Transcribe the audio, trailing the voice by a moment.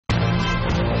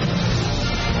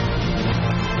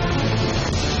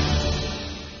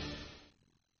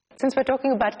Since we're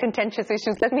talking about contentious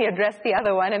issues, let me address the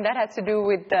other one, and that has to do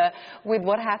with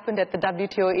what happened at the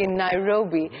WTO in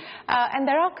Nairobi. And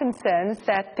there are concerns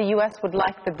that the U.S. would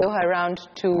like the Doha round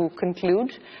to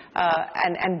conclude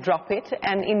and drop it,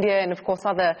 and India and, of course,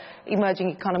 other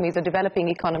emerging economies or developing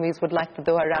economies would like the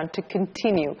Doha round to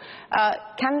continue.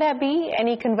 Can there be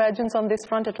any convergence on this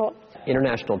front at all?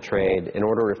 International trade, in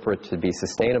order for it to be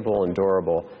sustainable and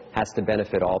durable, has to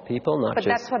benefit all people, not just...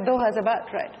 But that's what Doha is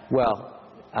about, right? Well,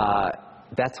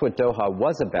 that's what Doha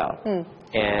was about.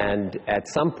 And at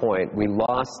some point, we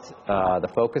lost the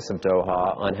focus of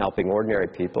Doha on helping ordinary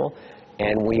people,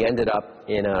 and we ended up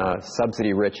in a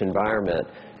subsidy-rich environment.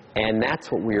 And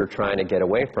that's what we were trying to get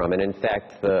away from. And in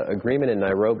fact, the agreement in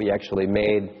Nairobi actually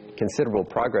made considerable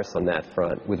progress on that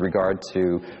front with regard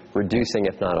to reducing,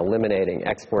 if not eliminating,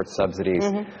 export subsidies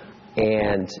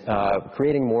and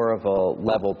creating more of a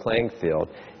level playing field.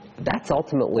 That's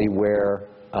ultimately where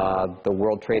the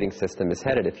world trading system is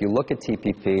headed. If you look at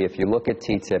TPP, if you look at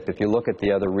TTIP, if you look at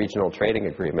the other regional trading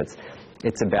agreements,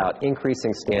 it's about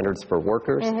increasing standards for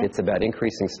workers, it's about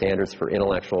increasing standards for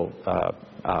intellectual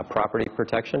property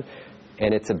protection,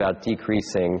 and it's about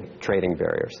decreasing trading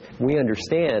barriers. We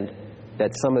understand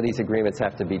that some of these agreements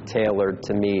have to be tailored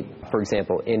to meet, for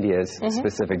example, India's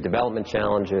specific development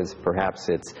challenges, perhaps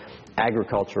its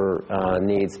agriculture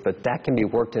needs, but that can be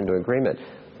worked into agreement.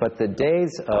 But the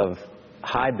days of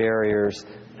high barriers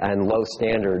and low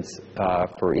standards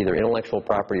for either intellectual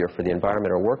property or for the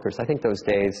environment or workers, I think those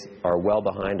days are well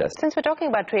behind us. Since we're talking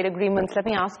about trade agreements, let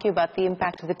me ask you about the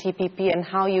impact of the TPP and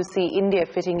how you see India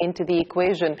fitting into the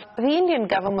equation. The Indian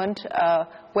government,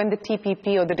 when the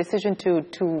TPP or the decision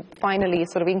to finally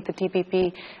sort of ink the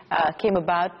TPP came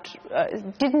about,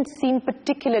 didn't seem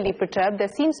particularly perturbed. There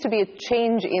seems to be a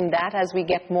change in that as we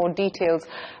get more details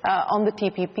on the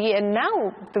TPP, and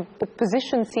now the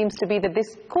position seems to be that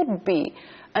this could be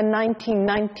a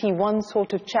 1991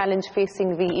 sort of challenge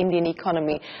facing the Indian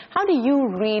economy. How do you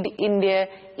read India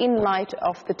in light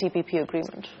of the TPP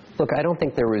agreement? Look, I don't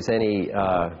think there was any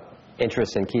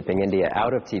interest in keeping India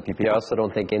out of TPP. I also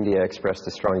don't think India expressed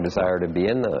a strong desire to be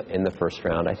in the first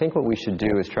round. I think what we should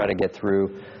do is try to get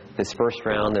through this first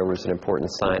round. There was an important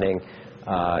signing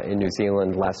in New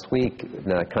Zealand last week.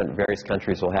 Various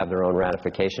countries will have their own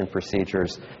ratification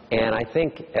procedures. And I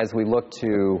think as we look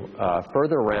to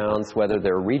further rounds, whether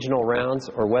they're regional rounds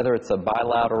or whether it's a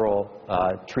bilateral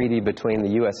treaty between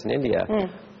the U.S. and India,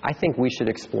 I think we should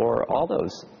explore all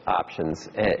those options.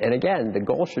 And again, the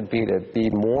goal should be to be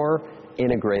more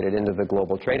integrated into the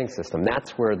global trading system.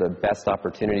 That's where the best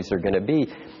opportunities are going to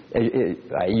be.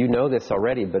 You know this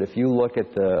already, but if you look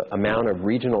at the amount of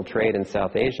regional trade in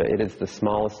South Asia, it is the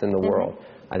smallest in the world.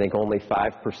 I think only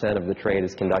 5% of the trade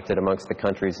is conducted amongst the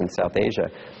countries in South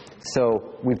Asia.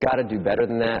 So we've got to do better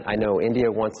than that. I know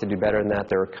India wants to do better than that.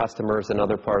 There are customers in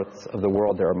other parts of the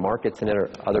world. There are markets in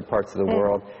other parts of the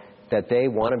world that they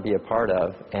want to be a part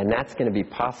of, and that's going to be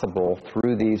possible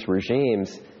through these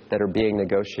regimes that are being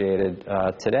negotiated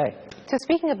today. So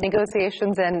speaking of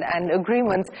negotiations and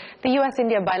agreements, the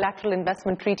U.S.-India bilateral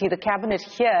investment treaty, the cabinet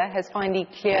here has finally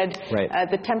cleared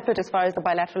the template as far as the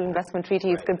bilateral investment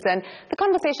treaty is concerned. The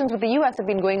conversations with the U.S. have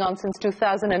been going on since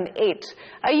 2008.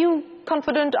 Are you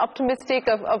confident, optimistic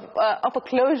of a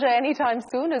closure anytime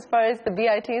soon as far as the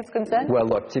BIT is concerned? Well,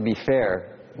 look, to be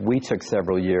fair, we took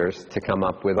several years to come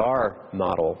up with our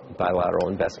model bilateral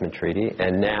investment treaty,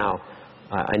 and now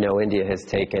I know India has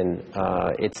taken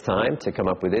its time to come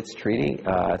up with its treaty.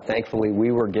 Thankfully,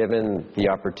 we were given the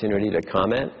opportunity to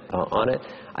comment on it.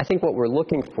 I think what we're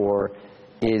looking for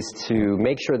is to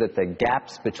make sure that the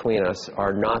gaps between us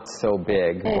are not so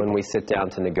big when we sit down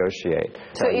to negotiate.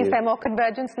 So is there more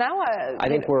convergence now? I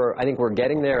think we're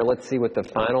getting there. Let's see what the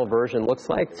final version looks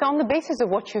like. So on the basis of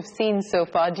what you've seen so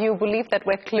far, do you believe that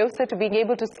we're closer to being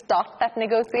able to start that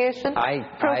negotiation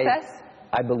process?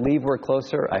 I believe we're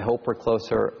closer. I hope we're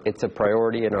closer. It's a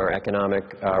priority in our economic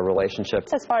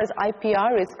relationships. As far as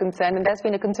IPR is concerned, and there's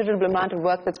been a considerable amount of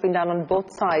work that's been done on both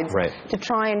sides to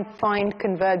try and find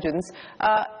convergence.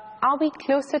 Are we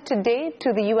closer today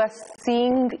to the U.S.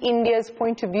 seeing India's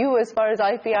point of view as far as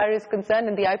IPR is concerned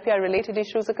and the IPR-related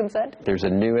issues are concerned? There's a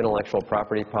new intellectual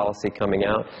property policy coming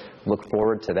out. Look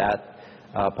forward to that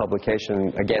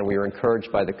publication. Again, we were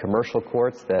encouraged by the commercial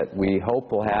courts that we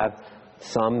hope will have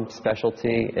some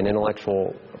specialty in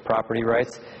intellectual property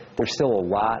rights. There's still a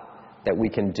lot that we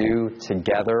can do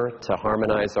together to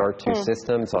harmonize our two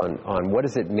systems on what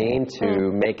does it mean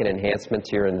to make an enhancement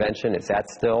to your invention. Is that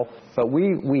still? But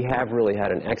we have really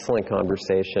had an excellent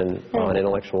conversation on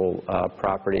intellectual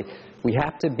property. We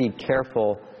have to be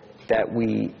careful that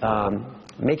we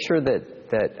make sure that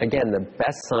that, again, the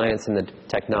best science and the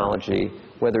technology,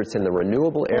 whether it's in the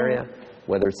renewable area,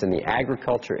 whether it's in the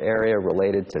agriculture area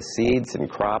related to seeds and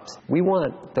crops, we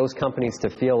want those companies to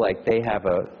feel like they have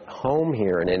a home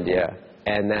here in India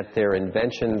and that their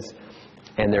inventions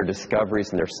and their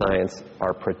discoveries and their science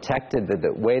are protected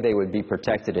the way they would be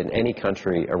protected in any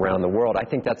country around the world. I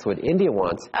think that's what India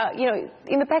wants. You know,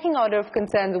 in the pecking order of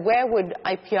concerns, where would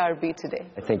IPR be today?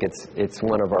 I think it's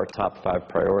one of our top 5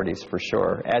 priorities for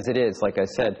sure, as it is, like I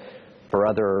said, for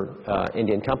other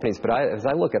Indian companies. But as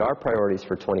I look at our priorities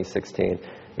for 2016,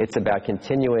 it's about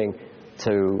continuing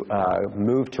to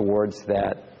move towards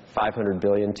that 500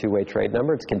 billion two-way trade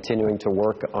number. It's continuing to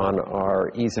work on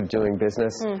our ease of doing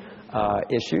business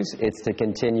issues. It's to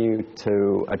continue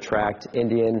to attract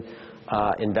Indian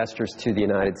investors to the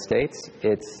United States.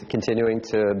 It's continuing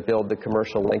to build the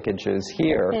commercial linkages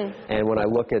here. And when I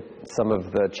look at some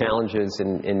of the challenges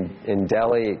in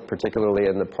Delhi, particularly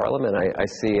in the parliament, I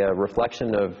see a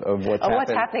reflection of what's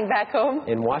happening back home.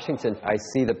 In Washington, I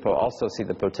also see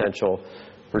the potential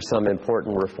for some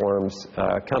important reforms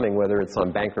coming, whether it's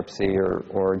on bankruptcy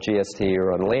or GST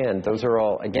or on land. Those are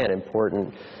all, again,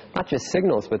 important, not just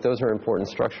signals, but those are important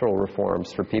structural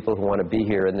reforms for people who want to be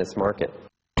here in this market.